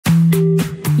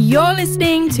You're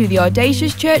listening to the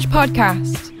Audacious Church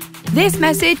podcast. This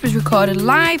message was recorded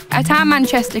live at our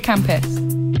Manchester campus.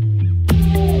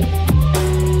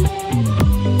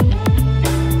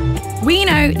 We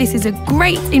know this is a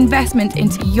great investment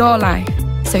into your life,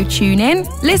 so tune in,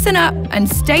 listen up, and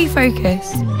stay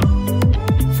focused.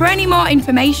 For any more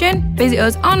information, visit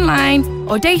us online,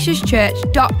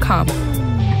 audaciouschurch.com.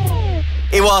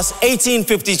 It was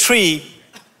 1853,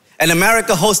 and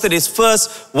America hosted its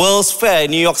first World's Fair in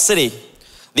New York City.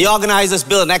 The organizers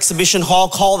built an exhibition hall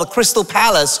called the Crystal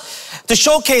Palace to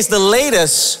showcase the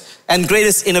latest and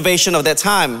greatest innovation of that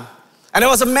time. And there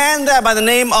was a man there by the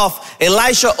name of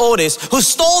Elisha Otis who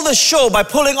stole the show by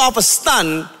pulling off a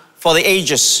stunt for the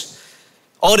ages.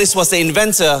 Otis was the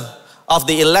inventor of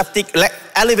the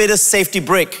elevator safety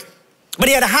brake. But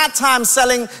he had a hard time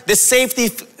selling this safety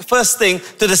first thing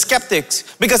to the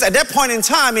skeptics, because at that point in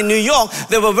time in New York,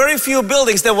 there were very few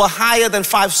buildings that were higher than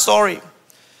 5-story.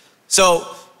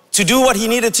 So to do what he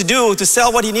needed to do, to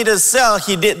sell what he needed to sell,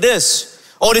 he did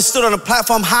this. Otis stood on a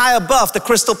platform high above the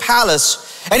Crystal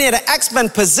Palace, and he had an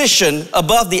excellent position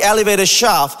above the elevator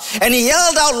shaft. And he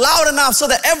yelled out loud enough so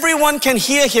that everyone can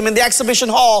hear him in the exhibition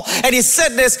hall. And he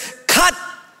said this: "Cut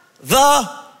the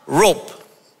rope.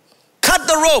 Cut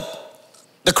the rope."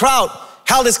 The crowd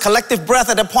held its collective breath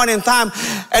at that point in time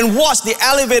and watched the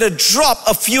elevator drop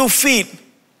a few feet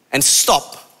and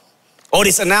stop.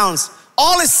 Otis announced,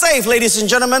 "All is safe, ladies and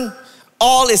gentlemen.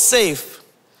 All is safe."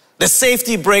 The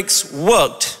safety brakes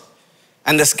worked,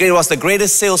 and it was the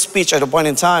greatest sales speech at a point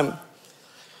in time.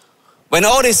 When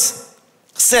Otis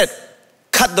said,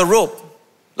 "Cut the rope,"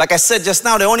 like I said just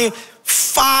now, there are only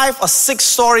 5 or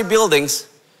 6-story buildings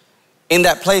in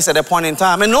that place at that point in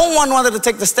time. And no one wanted to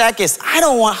take the staircase. How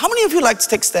many of you like to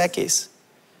take staircase?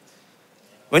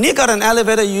 When you got an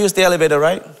elevator, you use the elevator,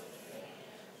 right?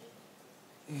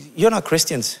 You're not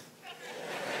Christians.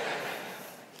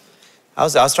 I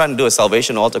was trying to do a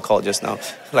salvation altar call just now.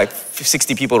 Like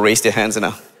 60 people raised their hands and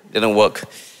it didn't work.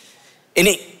 In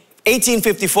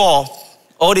 1854,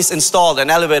 Otis installed an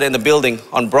elevator in the building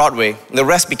on Broadway. The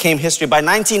rest became history. By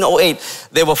 1908,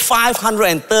 there were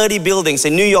 530 buildings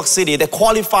in New York City that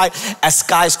qualified as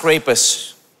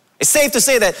skyscrapers. It's safe to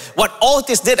say that what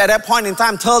Otis did at that point in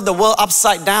time turned the world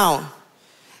upside down.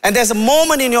 And there's a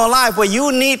moment in your life where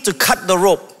you need to cut the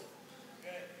rope.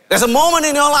 There's a moment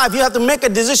in your life you have to make a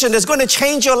decision that's going to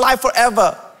change your life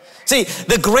forever. See,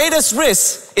 the greatest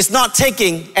risk is not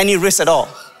taking any risk at all.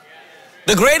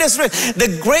 The greatest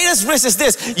risk is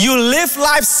this: you live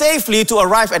life safely to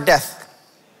arrive at death.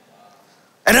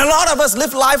 And a lot of us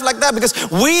live life like that because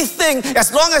we think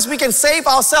as long as we can save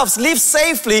ourselves, live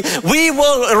safely, we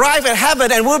will arrive at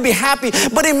heaven and we'll be happy.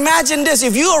 But imagine this: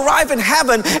 if you arrive in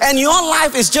heaven and your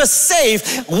life is just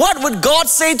safe, what would God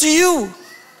say to you?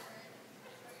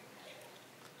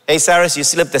 "Hey, Saras, you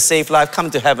lived a safe life. Come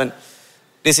to heaven.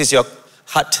 This is your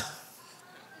hut."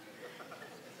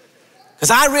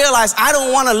 Because I realized I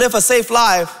don't want to live a safe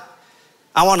life.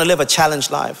 I want to live a challenged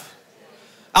life.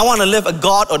 I want to live a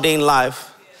God-ordained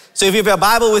life. So if you have a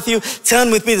Bible with you,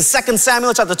 turn with me to 2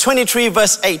 Samuel chapter 23,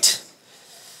 verse 8.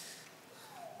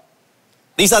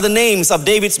 These are the names of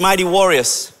David's mighty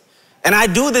warriors. And I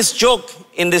do this joke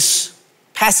in this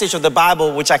passage of the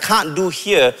Bible, which I can't do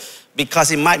here because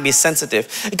it might be sensitive.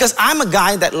 Because I'm a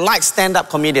guy that likes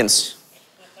stand-up comedians.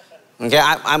 Okay,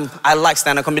 I like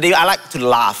stand-up comedy. I like to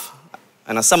laugh.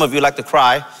 And some of you like to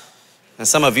cry, and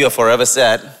some of you are forever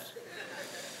sad.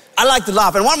 I like to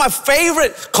laugh. And one of my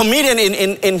favorite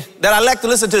comedians that I like to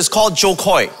listen to is called Joe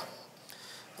Coy.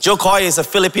 Joe Coy is a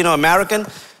Filipino-American.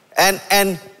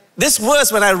 And this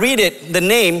verse, when I read it, the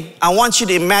name, I want you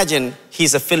to imagine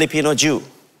he's a Filipino Jew.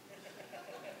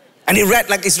 And he read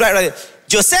like, it's right.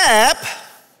 Joseph,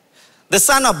 the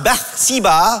son of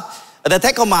Bathsheba, the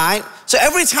Tecomite. So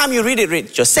every time you read it,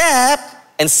 read Joseph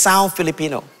and sound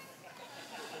Filipino.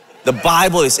 The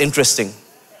Bible is interesting.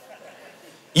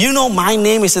 You know my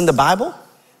name is in the Bible?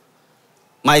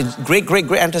 My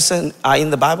great-great-great-ancestors are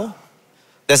in the Bible?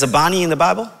 There's a Bany in the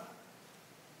Bible?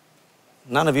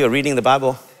 None of you are reading the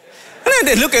Bible. And then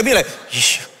they look at me like,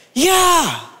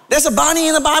 yeah, there's a Bany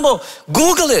in the Bible.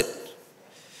 Google it.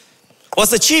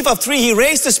 Was the chief of 3. He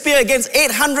raised the spear against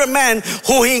 800 men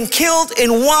who he killed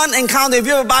in one encounter. If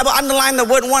you have a Bible, underline the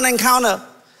word one encounter.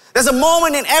 There's a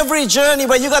moment in every journey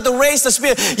where you got to raise the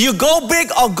spear. You go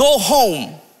big or go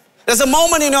home. There's a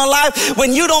moment in your life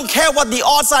when you don't care what the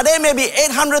odds are. They may be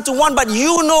 800 to 1, but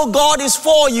you know God is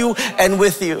for you and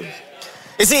with you.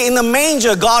 You see, in the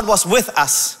manger, God was with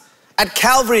us. At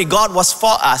Calvary, God was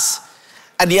for us.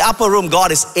 At the upper room,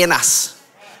 God is in us.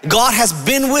 God has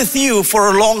been with you for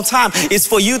a long time. It's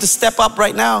for you to step up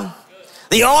right now.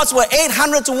 The odds were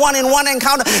 800 to 1 in one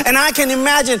encounter. And I can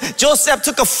imagine Joseph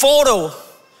took a photo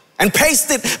and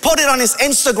put it on his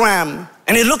Instagram.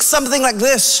 And it looks something like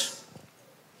this.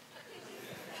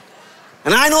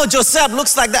 And I know Joseph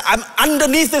looks like that. I'm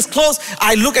underneath his clothes,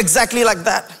 I look exactly like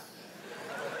that.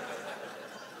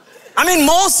 I mean,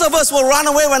 most of us will run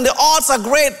away when the odds are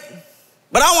great.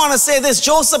 But I want to say this,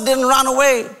 Joseph didn't run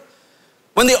away.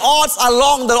 When the odds are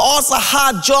long, the odds are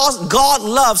hard, God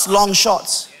loves long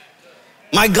shots.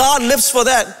 My God lives for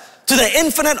that. To the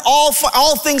infinite,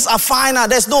 all things are finite.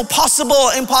 There's no possible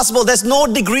or impossible. There's no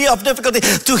degree of difficulty.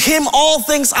 To Him, all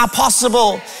things are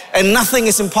possible and nothing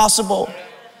is impossible.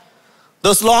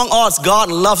 Those long odds,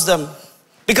 God loves them.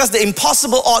 Because the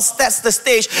impossible odds sets the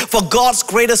stage for God's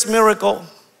greatest miracle.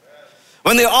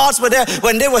 When the odds were there,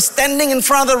 when they were standing in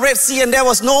front of the Red Sea and there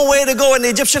was no way to go and the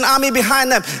Egyptian army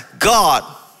behind them, God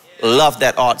loved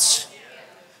that odds.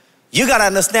 You got to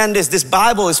understand this. This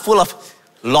Bible is full of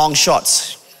long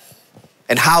shots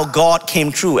and how God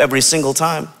came through every single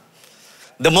time.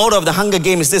 The motto of the Hunger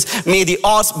Game is this: may the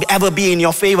odds ever be in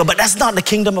your favor. But that's not the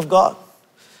kingdom of God.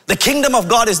 The kingdom of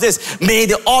God is this: may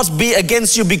the odds be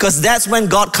against you, because that's when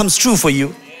God comes through for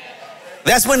you.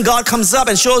 That's when God comes up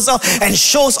and shows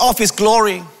off His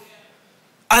glory.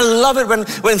 I love it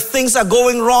when things are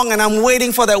going wrong and I'm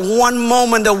waiting for that one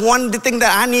moment, the one thing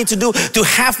that I need to do to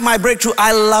have my breakthrough.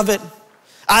 I love it.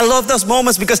 I love those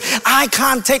moments because I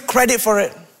can't take credit for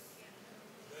it.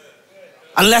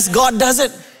 Unless God does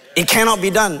it, it cannot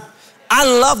be done. I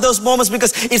love those moments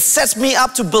because it sets me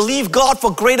up to believe God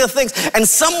for greater things. And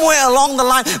somewhere along the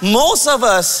line, most of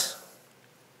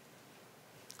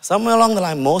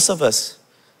us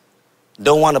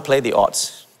don't want to play the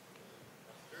odds.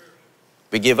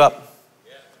 We give up.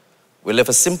 We live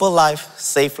a simple life,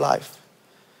 safe life.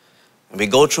 And we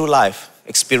go through life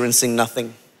experiencing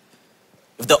nothing.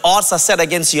 If the odds are set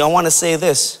against you, I want to say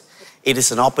this: it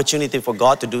is an opportunity for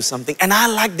God to do something. And I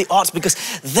like the odds because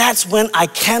that's when I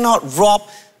cannot rob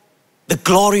the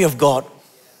glory of God.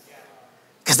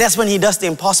 Because that's when He does the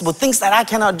impossible, things that I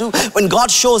cannot do. When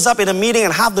God shows up in a meeting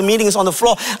and half the meeting is on the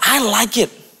floor, I like it.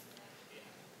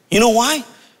 You know why?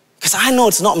 Because I know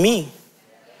it's not me.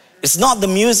 It's not the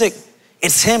music,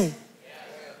 it's Him.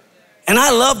 And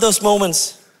I love those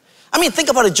moments. I mean, think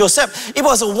about it, Joseph. It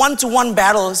was a 1-to-1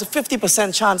 battle. It's a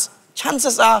 50% chance.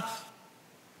 Chances are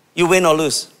you win or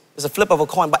lose. It's a flip of a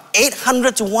coin. But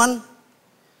 800 to 1,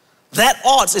 that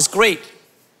odds is great.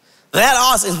 That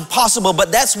odds is impossible,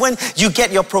 but that's when you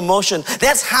get your promotion.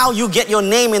 That's how you get your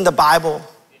name in the Bible.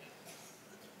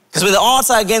 Because when the odds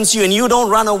are against you and you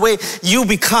don't run away, you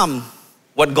become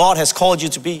what God has called you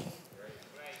to be.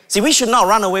 See, we should not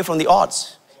run away from the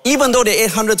odds, even though they're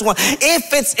 800 to 1.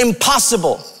 If it's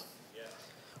impossible,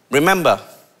 remember,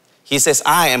 He says,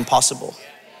 I am possible.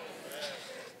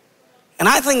 And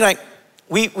I think like,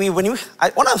 one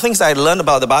of the things I learned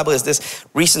about the Bible is this,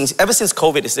 ever since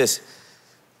COVID, is this: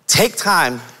 take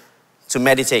time to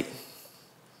meditate.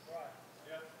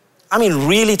 I mean,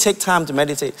 really take time to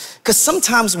meditate. Because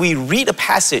sometimes we read a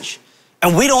passage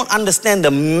and we don't understand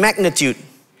the magnitude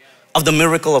of the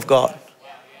miracle of God.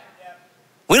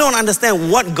 We don't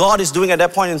understand what God is doing at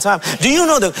that point in time. Do you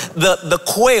know the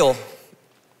quail?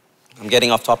 I'm getting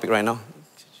off topic right now.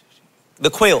 The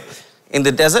quail in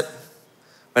the desert,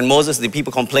 when the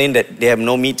people complain that they have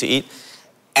no meat to eat,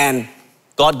 and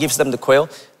God gives them the quail.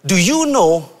 Do you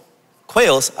know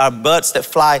quails are birds that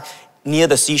fly near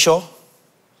the seashore?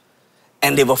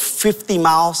 And they were 50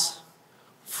 miles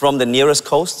from the nearest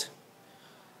coast.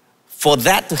 For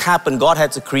that to happen, God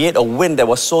had to create a wind that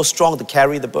was so strong to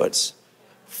carry the birds.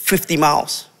 50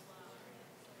 miles.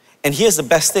 And here's the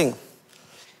best thing.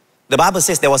 The Bible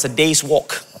says there was a day's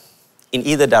walk in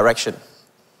either direction.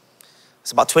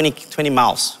 It's about 20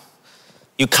 miles.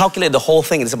 You calculate the whole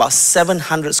thing, it's about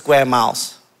 700 square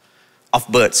miles of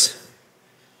birds.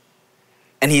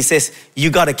 And He says, you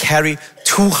got to carry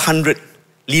 200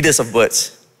 liters of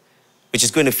birds, which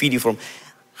is going to feed you from.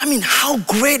 I mean, how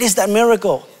great is that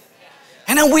miracle?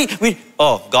 And then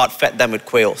God fed them with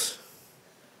quails.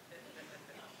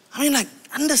 I mean, like,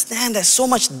 understand there's so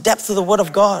much depth to the Word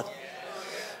of God.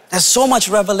 There's so much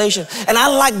revelation. And I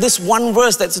like this one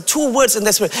verse, that's 2 words in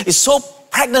this verse. It's so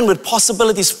pregnant with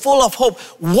possibilities, full of hope.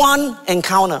 One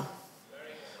encounter.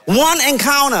 One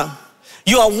encounter.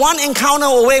 You are one encounter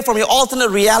away from your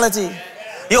alternate reality.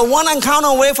 You're one encounter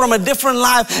away from a different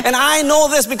life. And I know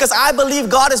this because I believe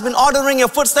God has been ordering your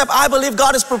footstep. I believe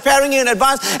God is preparing you in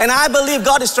advance. And I believe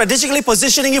God is strategically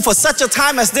positioning you for such a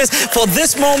time as this, for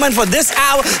this moment, for this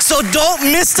hour. So don't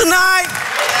miss tonight.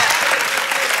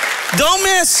 Don't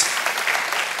miss.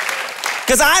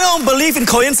 Because I don't believe in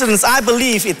coincidence. I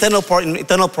believe in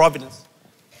eternal providence.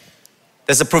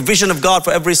 There's a provision of God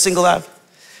for every single life.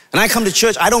 And I come to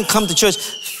church, I don't come to church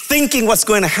thinking what's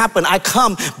going to happen. I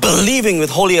come believing with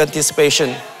holy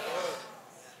anticipation.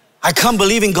 I come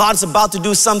believing God's about to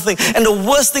do something. And the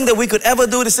worst thing that we could ever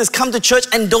do is just come to church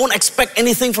and don't expect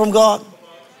anything from God.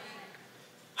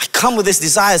 I come with this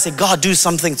desire, say, God, do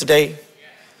something today.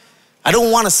 I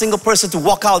don't want a single person to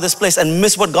walk out of this place and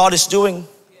miss what God is doing.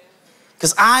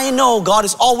 Because I know God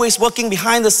is always working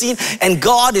behind the scene and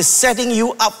God is setting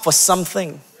you up for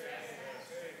something.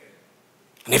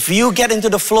 And if you get into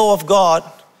the flow of God,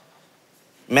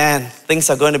 man, things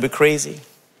are going to be crazy.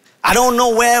 I don't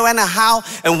know where, when, and how,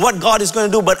 and what God is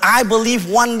going to do, but I believe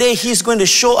one day He's going to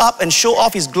show up and show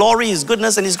off His glory, His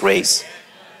goodness, and His grace.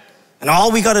 And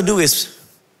all we got to do is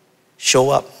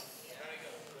show up.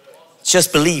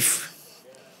 Just believe.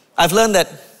 I've learned that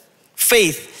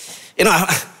faith,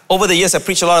 over the years I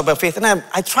preach a lot about faith, and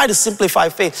I try to simplify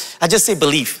faith. I just say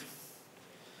believe.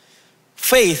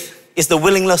 Faith is the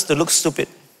willingness to look stupid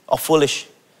or foolish.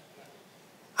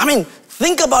 I mean,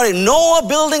 think about it. Noah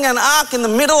building an ark in the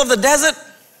middle of the desert.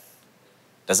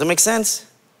 Doesn't make sense.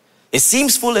 It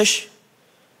seems foolish.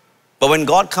 But when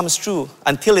God comes through,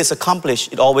 until it's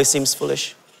accomplished, it always seems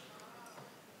foolish.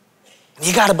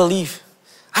 You gotta believe.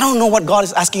 I don't know what God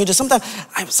is asking you to.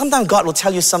 Sometimes God will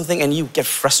tell you something and you get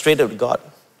frustrated with God.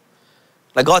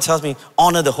 Like God tells me,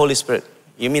 honor the Holy Spirit.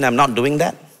 You mean I'm not doing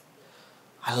that?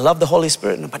 I love the Holy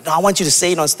Spirit, but now I want you to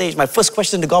say it on stage. My first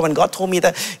question to God when God told me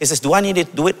that, He says, do I need to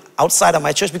do it outside of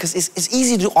my church? Because it's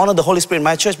easy to honor the Holy Spirit in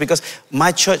my church because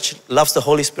my church loves the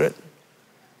Holy Spirit.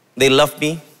 They love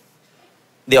me.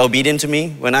 They're obedient to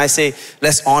me. When I say,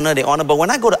 let's honor, they honor. But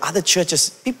when I go to other churches,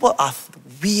 people are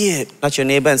weird. Not your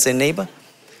neighbor and say, neighbor.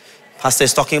 Pastor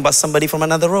is talking about somebody from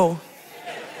another row.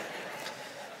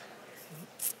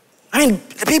 I mean,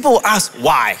 people will ask,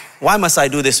 why? Why must I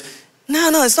do this?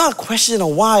 No, it's not a question of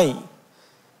why.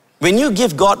 When you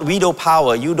give God veto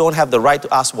power, you don't have the right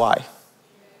to ask why.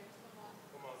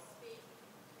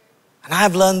 And I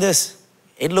have learned this.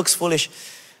 It looks foolish.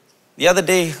 The other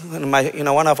day, when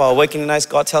one of our working nights,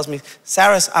 God tells me,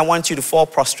 Saras, I want you to fall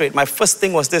prostrate. My first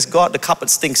thing was this, God, the carpet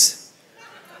stinks.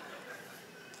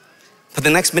 But the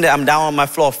next minute, I'm down on my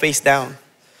floor, face down.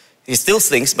 It still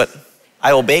stinks, but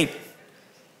I obeyed.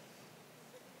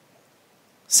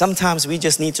 Sometimes we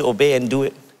just need to obey and do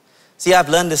it. See, I've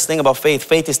learned this thing about faith.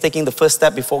 Faith is taking the first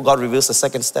step before God reveals the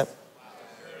second step.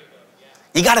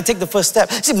 You got to take the first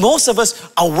step. See, most of us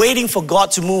are waiting for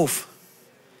God to move.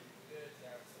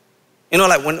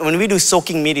 Like when we do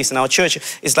soaking meetings in our church,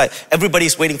 it's like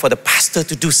everybody's waiting for the pastor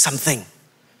to do something.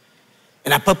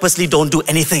 And I purposely don't do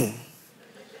anything.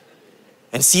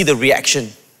 And see the reaction.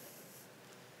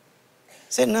 I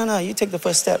said, no, you take the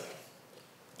first step.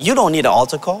 You don't need an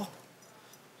altar call.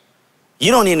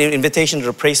 You don't need an invitation to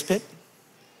the praise pit.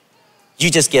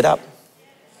 You just get up.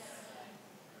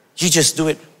 You just do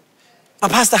it.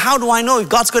 But Pastor, how do I know if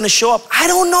God's going to show up? I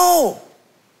don't know.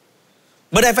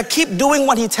 But if I keep doing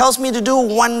what He tells me to do,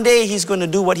 one day He's going to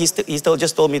do what He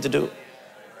just told me to do.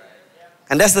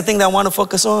 And that's the thing that I want to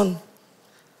focus on.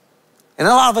 And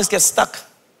a lot of us get stuck.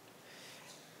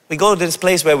 We go to this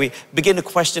place where we begin to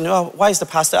question, why is the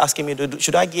pastor asking me to do?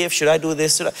 Should I give? Should I do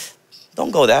this?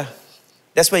 Don't go there.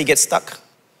 That's where you get stuck.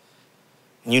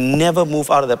 And you never move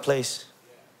out of that place.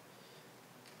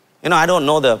 I don't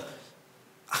know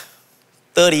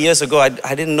 30 years ago, I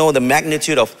didn't know the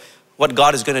magnitude of what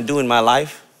God is going to do in my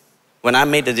life when I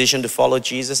made the decision to follow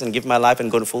Jesus and give my life and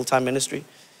go to full-time ministry.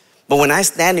 But when I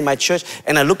stand in my church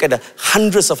and I look at the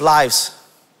hundreds of lives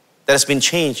that has been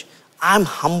changed, I'm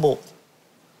humbled.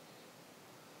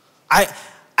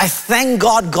 I thank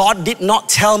God did not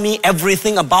tell me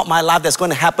everything about my life that's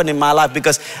going to happen in my life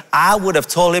because I would have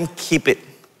told Him, keep it.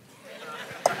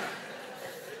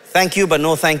 Thank you, but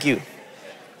no thank you.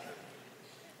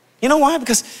 You know why?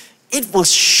 Because it will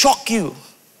shock you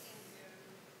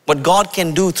what God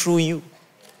can do through you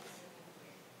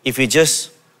if you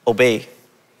just obey.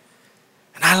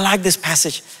 And I like this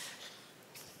passage.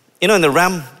 In the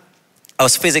realm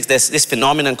of physics, there's this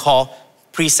phenomenon called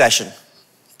precession.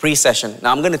 Precession.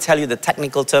 Now I'm going to tell you the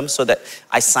technical terms so that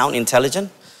I sound intelligent.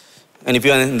 And if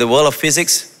you're in the world of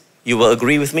physics, you will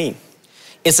agree with me.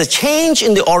 It's a change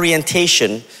in the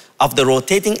orientation of the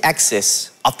rotating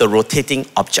axis of the rotating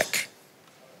object.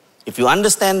 If you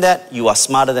understand that, you are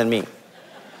smarter than me.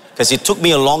 Because it took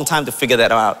me a long time to figure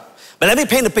that out. But let me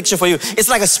paint a picture for you. It's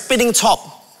like a spinning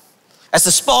top. As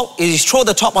the spot, you throw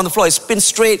the top on the floor, it spins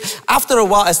straight. After a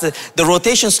while, as the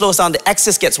rotation slows down, the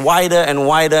axis gets wider and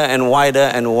wider and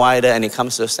wider and wider, and it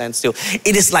comes to a standstill.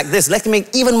 It is like this. Let me make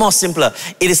it even more simpler.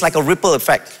 It is like a ripple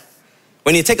effect.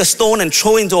 When you take a stone and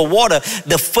throw it into a water,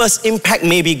 the first impact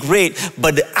may be great,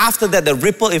 but after that, the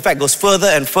ripple effect goes further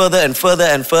and further and further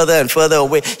and further and further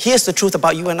away. Here's the truth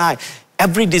about you and I.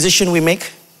 Every decision we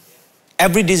make,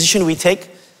 every decision we take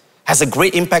has a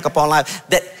great impact upon life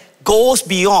that goes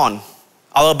beyond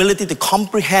our ability to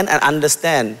comprehend and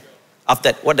understand of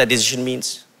that, what that decision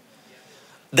means.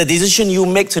 The decision you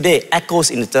make today echoes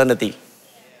in eternity.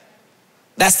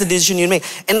 That's the decision you make.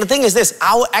 And the thing is this,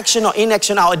 our action or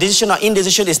inaction, our decision or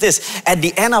indecision is this. At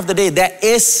the end of the day, there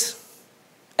is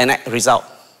an result.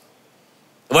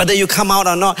 Whether you come out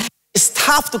or not, it's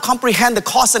tough to comprehend the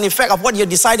cause and effect of what you're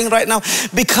deciding right now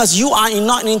because you are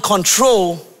not in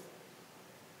control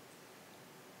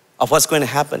of what's going to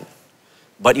happen.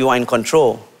 But you are in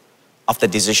control of the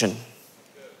decision.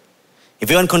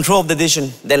 If you're in control of the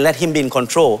decision, then let Him be in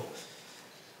control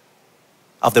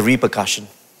of the repercussion.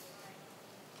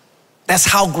 That's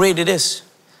how great it is.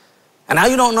 And now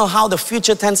you don't know how the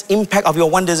future tense impact of your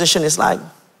one decision is like.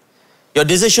 Your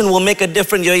decision will make a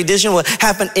difference. Your decision will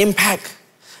have an impact.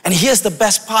 And here's the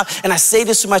best part, and I say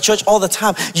this to my church all the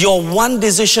time. Your one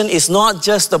decision is not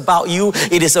just about you.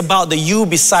 It is about the you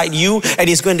beside you. And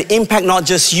it's going to impact not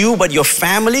just you, but your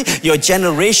family, your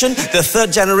generation, the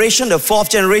third generation, the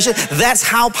fourth generation. That's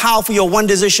how powerful your one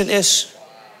decision is.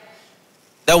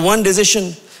 That one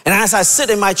decision. And as I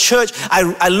sit in my church,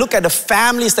 I look at the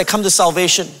families that come to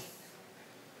salvation.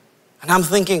 And I'm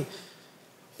thinking,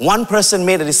 one person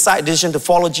made a decision to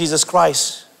follow Jesus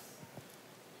Christ.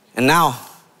 And now,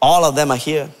 all of them are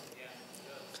here.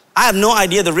 I have no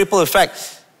idea the ripple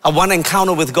effect of one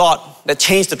encounter with God that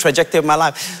changed the trajectory of my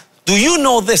life. Do you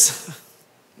know this?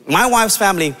 My wife's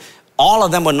family, all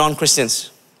of them were non-Christians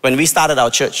when we started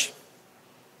our church.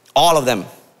 All of them.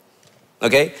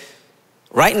 Okay?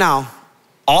 Right now,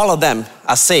 all of them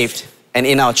are saved and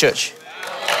in our church.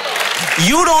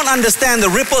 You don't understand the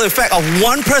ripple effect of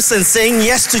one person saying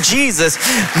yes to Jesus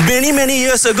many, many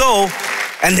years ago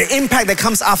and the impact that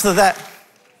comes after that.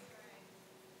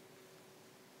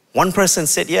 One person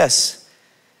said yes.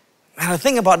 And the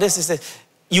thing about this is that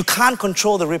you can't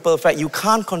control the ripple effect. You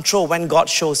can't control when God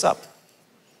shows up.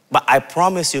 But I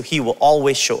promise you, He will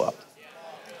always show up.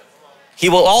 He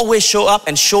will always show up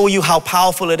and show you how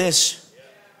powerful it is.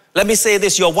 Let me say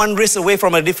this, you're one risk away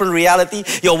from a different reality.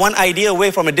 You're one idea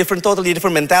away from a totally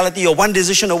different mentality. You're one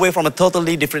decision away from a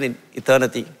totally different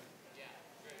eternity.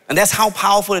 And that's how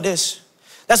powerful it is.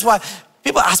 That's why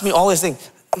people ask me all these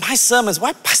things. My sermons,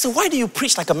 Pastor, why do you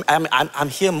preach like I'm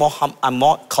here more, I'm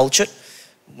more cultured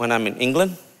when I'm in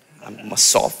England. I'm more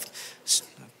soft,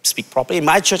 speak properly. In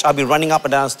my church, I'll be running up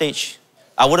and down stage.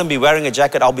 I wouldn't be wearing a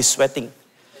jacket, I'll be sweating.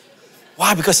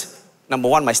 Why? Because number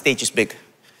one, my stage is big.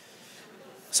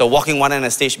 So walking one end of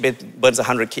the stage burns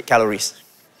 100 calories.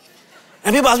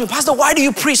 And people ask me, Pastor, why do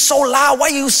you preach so loud? Why are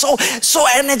you so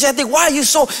energetic? Why are you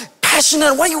so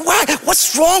passionate? Why?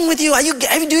 What's wrong with you?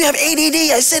 Do you have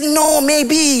ADD? I said, no,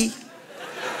 maybe.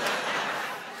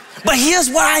 But here's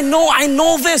what I know. I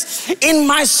know this. In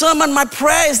my sermon, my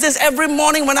prayer is this every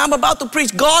morning when I'm about to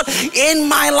preach. God, in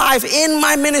my life, in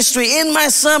my ministry, in my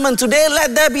sermon today,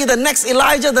 let there be the next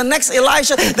Elijah, the next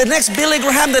Elisha, the next Billy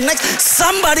Graham, the next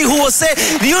somebody who will say,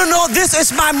 you know, this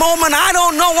is my moment. I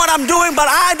don't know what I'm doing, but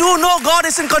I do know God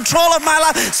is in control of my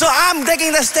life. So I'm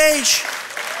taking the stage.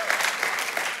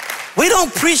 We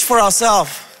don't preach for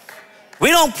ourselves. We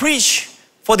don't preach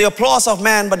for the applause of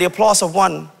man, but the applause of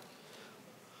one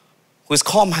who is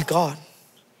called my God.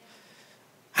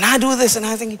 And I do this and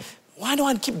I think, why do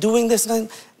I keep doing this?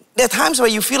 And there are times where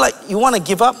you feel like you want to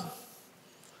give up.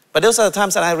 But those are the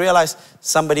times that I realize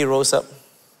somebody rose up.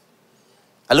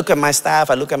 I look at my staff,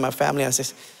 I look at my family and I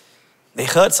say, they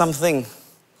heard something,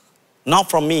 not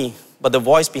from me, but the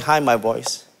voice behind my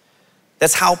voice.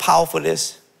 That's how powerful it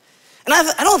is. And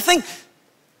I don't think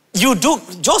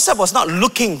Joseph was not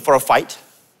looking for a fight.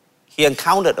 He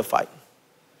encountered a fight.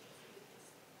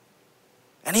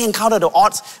 And he encountered the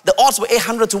odds. The odds were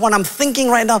 800-1. I'm thinking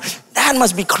right now, that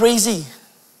must be crazy.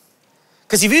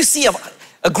 Because if you see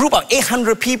a group of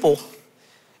 800 people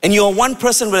and you're one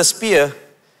person with a spear,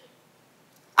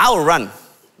 I will run,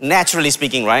 naturally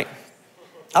speaking, right?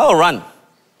 I will run.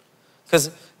 Because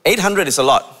 800 is a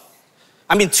lot.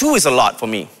 I mean, 2 is a lot for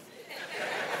me.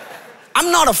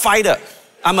 I'm not a fighter.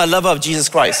 I'm a lover of Jesus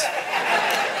Christ.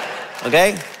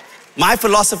 Okay? My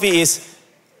philosophy is,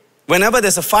 whenever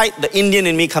there's a fight, the Indian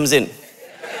in me comes in.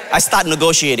 I start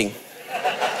negotiating.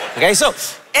 Okay, so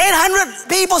 800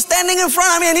 people standing in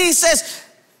front of me and he says,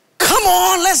 come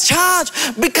on, let's charge.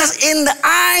 Because in the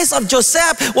eyes of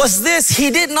Joseph was this, he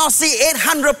did not see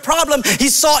 800 problems, he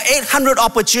saw 800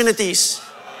 opportunities.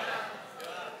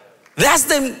 That's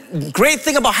the great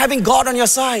thing about having God on your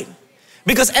side.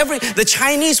 Because the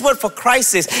Chinese word for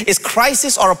crisis is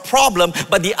crisis or a problem,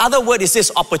 but the other word is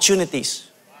this, opportunities.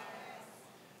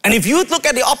 And if you look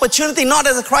at the opportunity not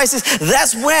as a crisis,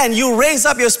 that's when you raise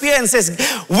up your spirit and says,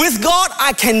 with God,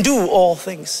 I can do all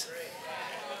things.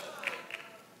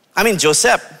 I mean,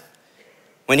 Joseph,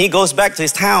 when he goes back to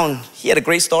his town, he had a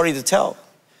great story to tell.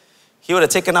 He would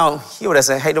have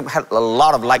had a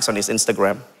lot of likes on his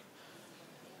Instagram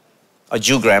or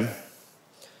Jewgram.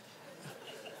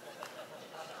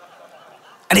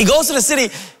 And he goes to the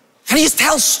city and he just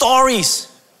tells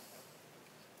stories,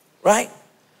 right?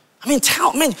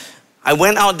 I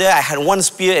went out there, I had one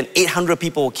spear and 800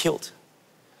 people were killed.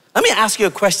 Let me ask you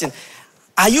a question.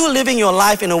 Are you living your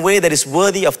life in a way that is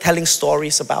worthy of telling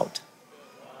stories about?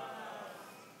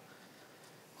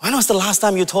 When was the last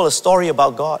time you told a story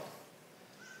about God?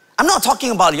 I'm not talking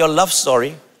about your love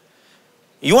story.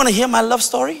 You want to hear my love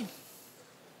story?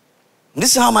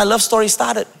 This is how my love story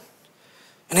started.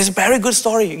 And it's a very good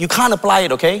story. You can't apply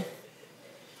it, okay?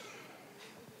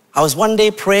 I was one day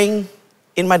praying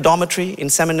in my dormitory, in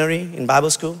seminary, in Bible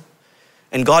school,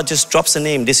 and God just drops a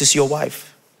name. This is your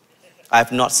wife. I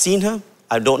have not seen her.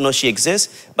 I don't know she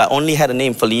exists, but I only had a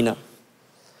name, Felina.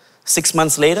 6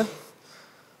 months later,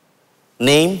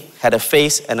 name had a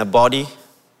face and a body,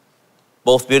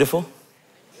 both beautiful.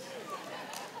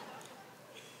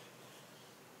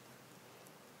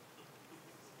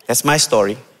 That's my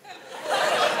story.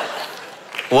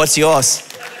 What's yours?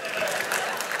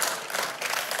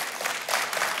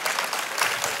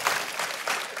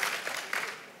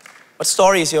 What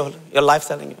story is your life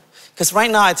telling you? Because right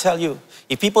now I tell you,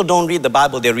 if people don't read the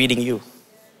Bible, they're reading you.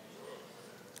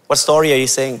 What story are you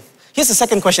saying? Here's the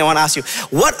second question I want to ask you.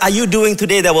 What are you doing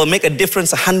today that will make a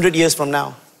difference 100 years from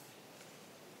now?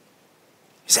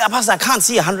 You say, Pastor, I can't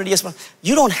see 100 years from now.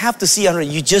 You don't have to see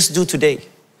 100, you just do today.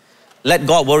 Let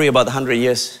God worry about the 100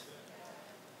 years.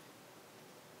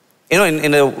 You know,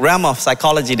 in the realm of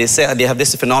psychology, they say they have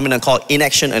this phenomenon called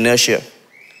inaction inertia.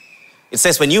 It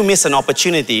says when you miss an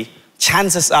opportunity,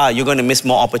 chances are you're going to miss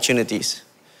more opportunities.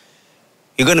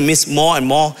 You're going to miss more and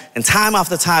more. And time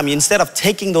after time, instead of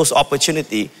taking those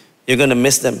opportunities, you're going to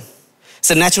miss them.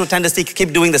 It's a natural tendency to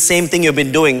keep doing the same thing you've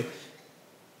been doing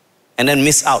and then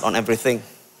miss out on everything.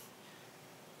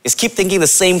 It's keep thinking the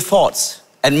same thoughts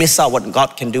and miss out what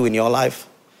God can do in your life.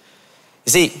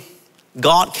 You see,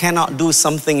 God cannot do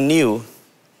something new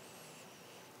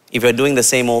if you're doing the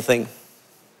same old thing.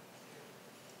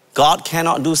 God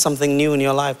cannot do something new in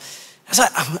your life. That's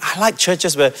why I like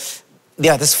churches where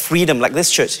there's freedom, like this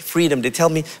church, freedom. They tell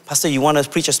me, Pastor, you want to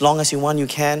preach as long as you want, you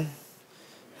can.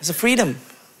 It's a freedom.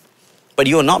 But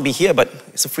you will not be here, but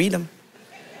it's a freedom.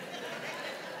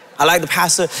 I like the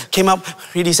pastor came up,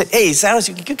 really said, hey, Saras,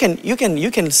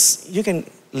 you can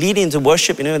lead into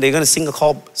worship. You know, they're going to sing a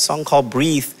song called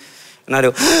Breathe. And I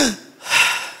go,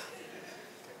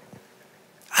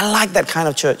 I like that kind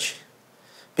of church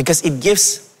because it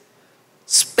gives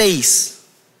space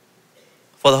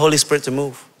for the Holy Spirit to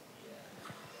move.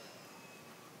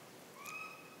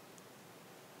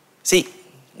 See,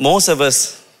 most of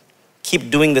us keep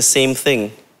doing the same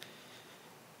thing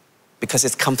because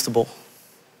it's comfortable.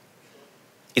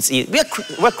 It's easy.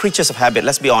 We're creatures of habit,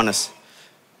 let's be honest.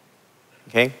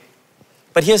 Okay?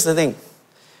 But here's the thing.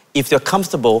 If you're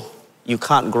comfortable, you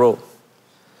can't grow.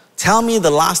 Tell me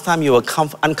the last time you were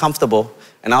uncomfortable,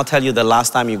 and I'll tell you the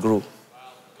last time you grew.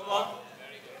 Come on.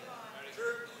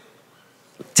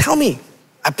 Tell me.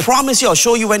 I promise you, I'll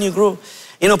show you when you grew.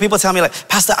 You know, people tell me like,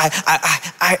 Pastor,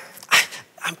 I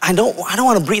don't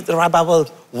want to read the right Bible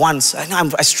once.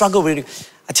 I struggle with it.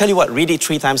 I tell you what, read it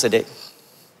 3 times a day.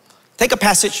 Take a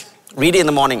passage, read it in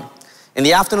the morning. In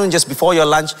the afternoon, just before your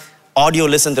lunch, audio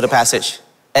listen to the passage.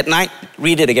 At night,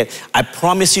 read it again. I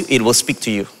promise you, it will speak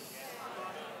to you.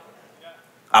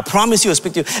 I promise you, it will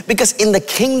speak to you. Because in the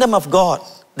kingdom of God,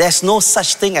 there's no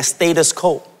such thing as status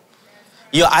quo.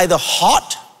 You're either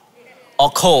hot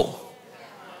or cold.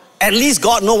 At least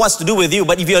God knows what to do with you.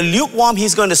 But if you're lukewarm,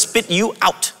 He's going to spit you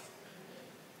out.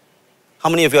 How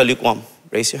many of you are lukewarm?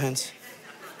 Raise your hands.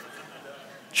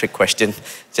 Trick question,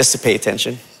 just to pay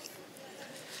attention.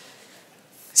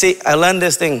 See, I learned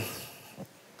this thing.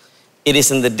 It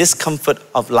is in the discomfort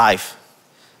of life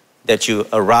that you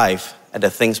arrive at the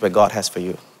things where God has for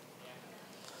you.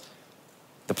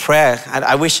 The prayer,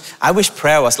 I wish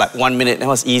prayer was like 1 minute. That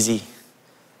was easy.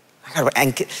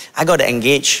 I got to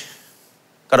engage.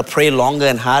 Got to pray longer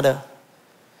and harder.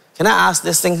 Can I ask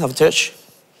this thing of church?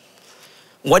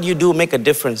 What you do make a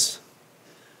difference.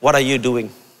 What are you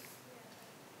doing?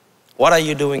 What are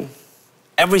you doing?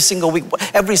 Every single week,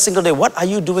 every single day, what are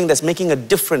you doing that's making a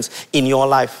difference in your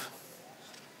life?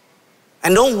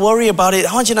 And don't worry about it.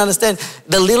 I want you to understand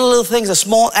the little things, the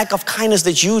small act of kindness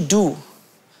that you do.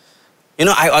 You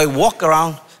know, I walk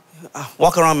around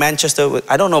Manchester with,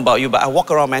 I don't know about you, but I walk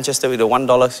around Manchester with a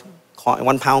 $1 coin,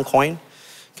 £1 coin.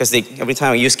 Because every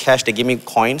time I use cash, they give me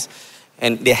coins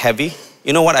and they're heavy.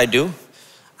 You know what I do?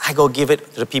 I go give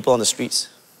it to the people on the streets.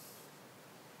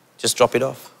 Just drop it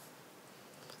off.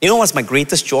 You know what's my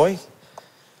greatest joy?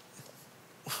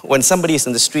 When somebody is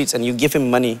in the streets and you give him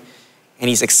money and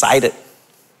he's excited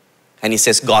and he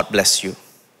says, God bless you.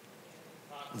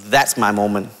 That's my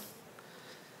moment.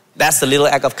 That's the little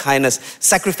act of kindness.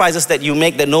 Sacrifices that you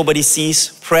make that nobody sees.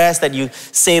 Prayers that you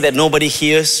say that nobody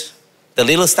hears. The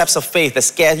little steps of faith that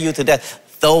scare you to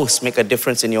death. Those make a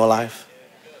difference in your life.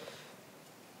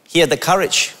 He had the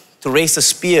courage to raise the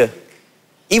spear,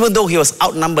 even though he was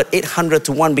outnumbered 800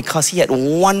 to 1, because he had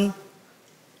one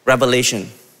revelation,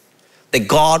 that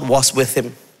God was with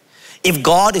him. If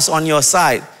God is on your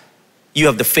side, you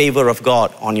have the favor of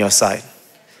God on your side.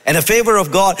 And the favor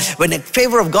of God, when the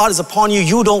favor of God is upon you,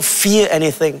 you don't fear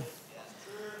anything.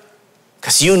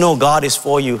 Because you know God is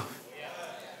for you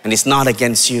and it's not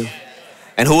against you.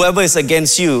 And whoever is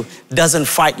against you doesn't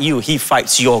fight you, he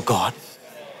fights your God.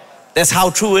 That's how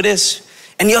true it is.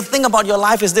 And your thing about your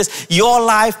life is this: your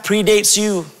life predates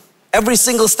you. Every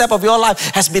single step of your life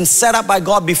has been set up by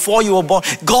God before you were born.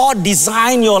 God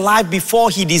designed your life before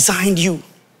he designed you.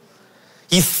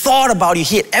 He thought about you.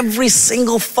 He had every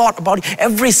single thought about you,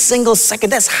 every single second.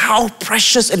 That's how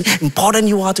precious and important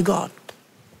you are to God.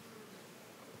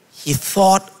 He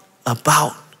thought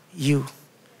about you.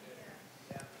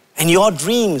 And your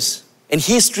dreams and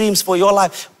his dreams for your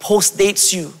life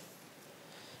postdates you.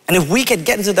 And if we can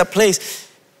get into that place,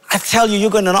 I tell you,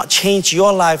 you're going to not change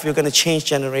your life, you're going to change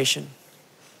generation.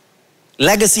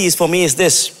 Legacy is, for me, is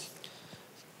this.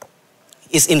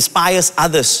 It inspires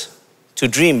others to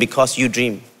dream because you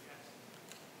dream.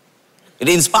 It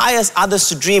inspires others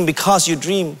to dream because you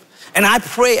dream. And I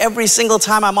pray every single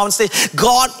time I'm on stage,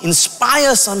 God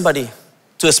inspire somebody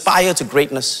to aspire to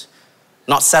greatness,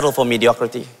 not settle for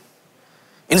mediocrity.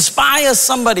 Inspire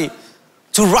somebody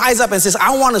to rise up and say,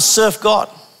 I want to serve God.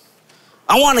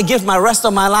 I want to give my rest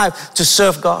of my life to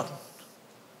serve God.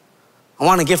 I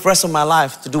want to give the rest of my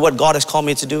life to do what God has called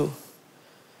me to do.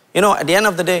 You know, at the end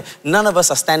of the day, none of us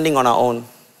are standing on our own.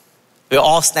 We're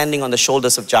all standing on the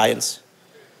shoulders of giants.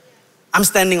 I'm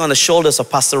standing on the shoulders of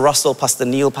Pastor Russell, Pastor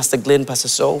Neil, Pastor Glenn, Pastor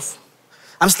Soph.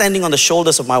 I'm standing on the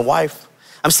shoulders of my wife.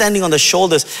 I'm standing on the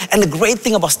shoulders. And the great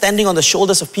thing about standing on the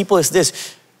shoulders of people is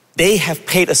this: they have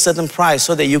paid a certain price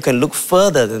so that you can look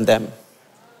further than them.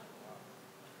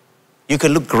 You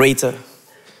can look greater.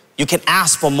 You can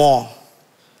ask for more.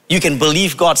 You can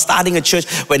believe God. Starting a church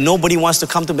where nobody wants to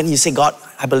come to me, and you say, God,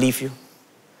 I believe you.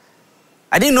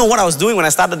 I didn't know what I was doing when I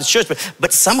started the church,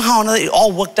 but somehow or another it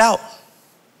all worked out.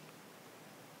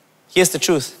 Here's the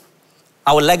truth.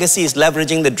 Our legacy is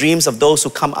leveraging the dreams of those who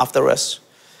come after us.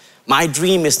 My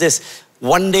dream is this: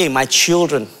 one day my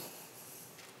children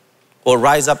will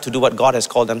rise up to do what God has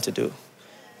called them to do,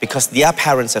 because their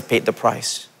parents have paid the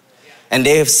price. And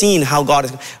they have seen how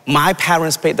my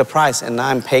parents paid the price, and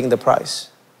I'm paying the price.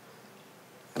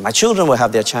 And my children will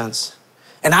have their chance.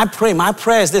 And I pray, my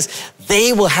prayer is this: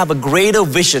 they will have a greater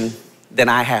vision than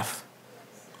I have.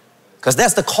 Because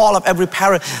that's the call of every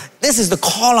parent. This is the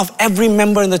call of every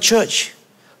member in the church,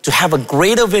 to have a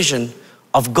greater vision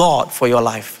of God for your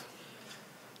life.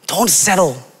 Don't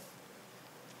settle.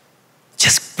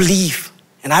 Just believe.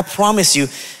 And I promise you,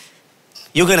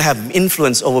 you're going to have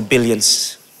influence over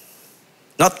billions.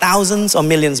 Not thousands or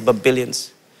millions, but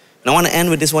billions. And I want to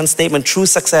end with this one statement: true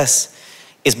success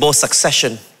is both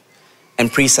succession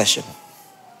and precession.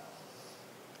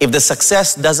 If the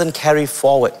success doesn't carry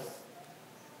forward,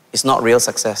 it's not real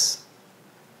success.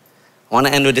 I want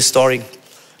to end with this story.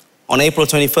 On April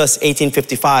 21st,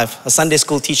 1855, a Sunday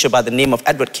school teacher by the name of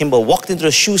Edward Kimball walked into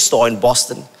a shoe store in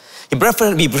Boston. He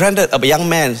befriended a young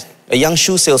man, a young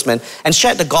shoe salesman, and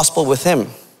shared the gospel with him.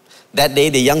 That day,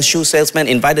 the young shoe salesman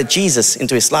invited Jesus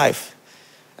into his life.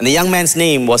 And the young man's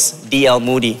name was D.L.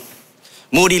 Moody.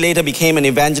 Moody later became an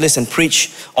evangelist and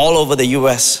preached all over the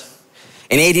US.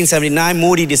 In 1879,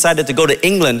 Moody decided to go to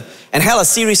England and held a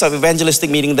series of evangelistic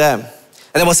meetings there. And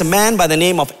there was a man by the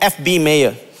name of F.B.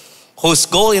 Mayer, whose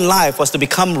goal in life was to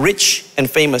become rich and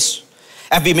famous.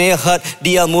 F.B. Mayer heard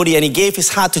D.L. Moody and he gave his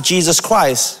heart to Jesus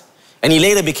Christ. And he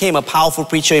later became a powerful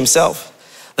preacher himself.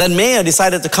 Then Mayer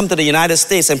decided to come to the United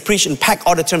States and preach in packed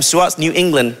auditoriums throughout New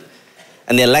England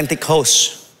and the Atlantic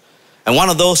coast. And one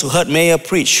of those who heard Mayer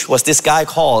preach was this guy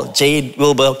called J.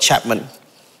 Wilbur Chapman.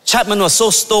 Chapman was so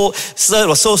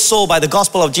sold by the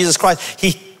gospel of Jesus Christ,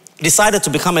 he decided to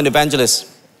become an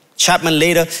evangelist. Chapman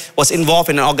later was involved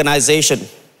in an organization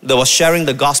that was sharing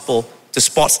the gospel to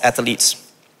sports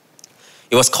athletes.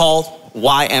 It was called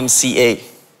YMCA.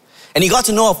 And he got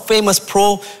to know a famous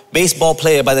pro baseball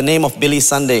player by the name of Billy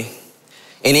Sunday.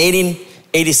 In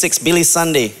 1886, Billy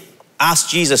Sunday asked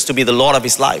Jesus to be the Lord of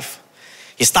his life.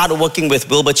 He started working with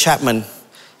Wilbur Chapman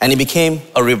and he became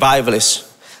a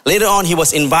revivalist. Later on, he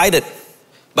was invited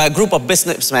by a group of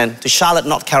businessmen to Charlotte,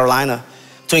 North Carolina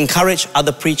to encourage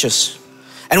other preachers.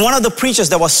 And one of the preachers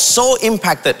that was so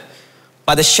impacted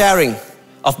by the sharing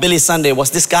of Billy Sunday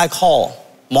was this guy called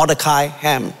Mordecai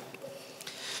Ham.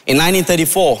 In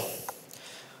 1934,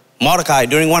 Mordecai,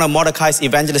 during one of Mordecai's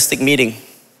evangelistic meetings,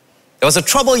 there was a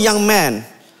troubled young man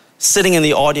sitting in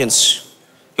the audience.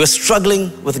 He was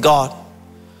struggling with God.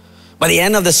 By the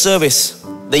end of the service,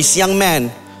 this young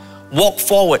man walked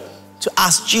forward to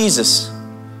ask Jesus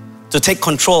to take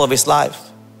control of his life.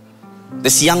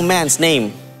 This young man's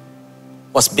name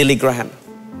was Billy Graham.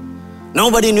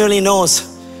 Nobody really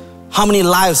knows how many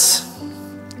lives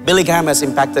Billy Graham has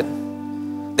impacted.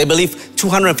 They believe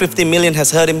 250 million has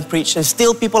heard him preach, and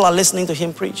still people are listening to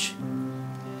him preach.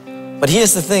 But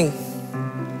here's the thing.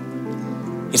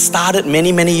 It started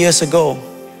many, many years ago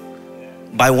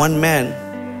by one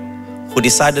man who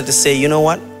decided to say, you know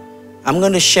what? I'm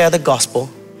going to share the gospel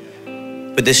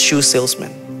with this shoe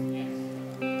salesman.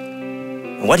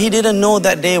 And what he didn't know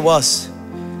that day was,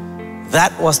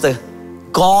 that was the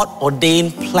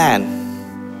God-ordained plan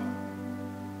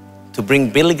to bring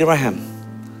Billy Graham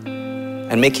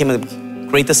and make him the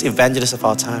greatest evangelist of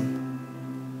our time.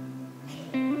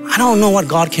 I don't know what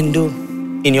God can do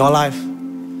in your life,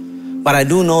 but I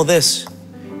do know this.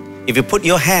 If you put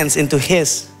your hands into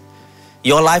His,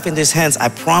 your life into His hands, I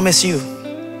promise you,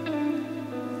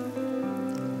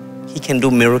 He can do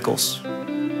miracles.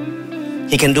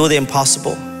 He can do the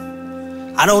impossible.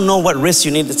 I don't know what risks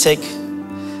you need to take.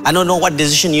 I don't know what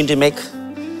decision you need to make.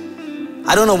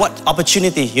 I don't know what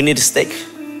opportunity you need to stake.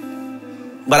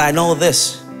 But I know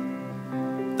this.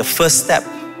 The first step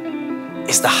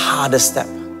is the hardest step.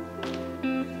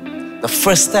 The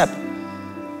first step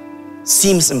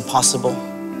seems impossible.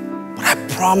 But I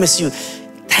promise you,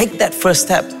 take that first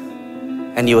step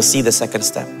and you will see the second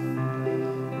step.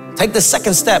 Take the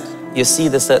second step, you'll see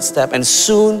the third step, and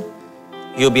soon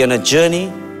you'll be on a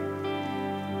journey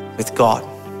with God.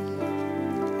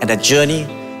 And a journey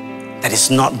that is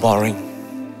not boring.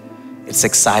 It's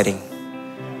exciting.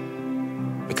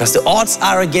 Because the odds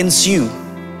are against you,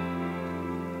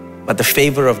 but the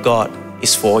favor of God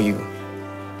is for you.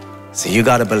 So you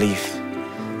gotta believe.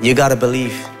 You gotta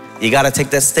believe. You gotta take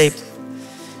that step.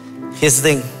 Here's the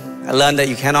thing. I learned that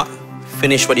you cannot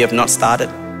finish what you have not started.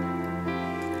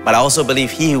 But I also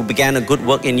believe He who began a good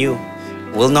work in you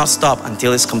will not stop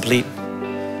until it's complete.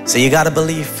 So you gotta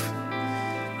believe.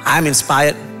 I'm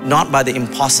inspired not by the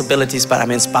impossibilities, but I'm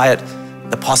inspired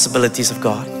the possibilities of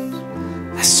God.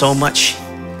 There's so much.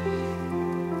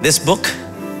 This book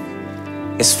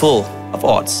is full of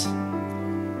odds,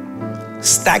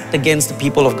 stacked against the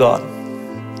people of God.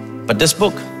 But this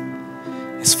book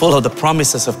is full of the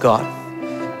promises of God,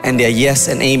 and they're yes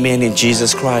and amen in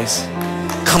Jesus Christ.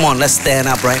 Come on, let's stand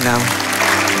up right now.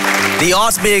 The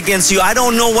odds be against you. I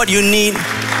don't know what you need,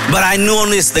 but I know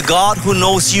this. The God who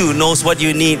knows you knows what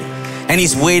you need, and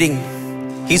He's waiting.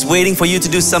 He's waiting for you to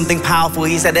do something powerful.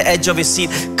 He's at the edge of His seat.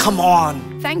 Come on.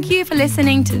 Thank you for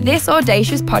listening to this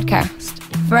Audacious podcast.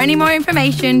 For any more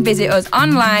information, visit us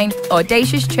online,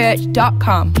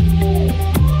 audaciouschurch.com.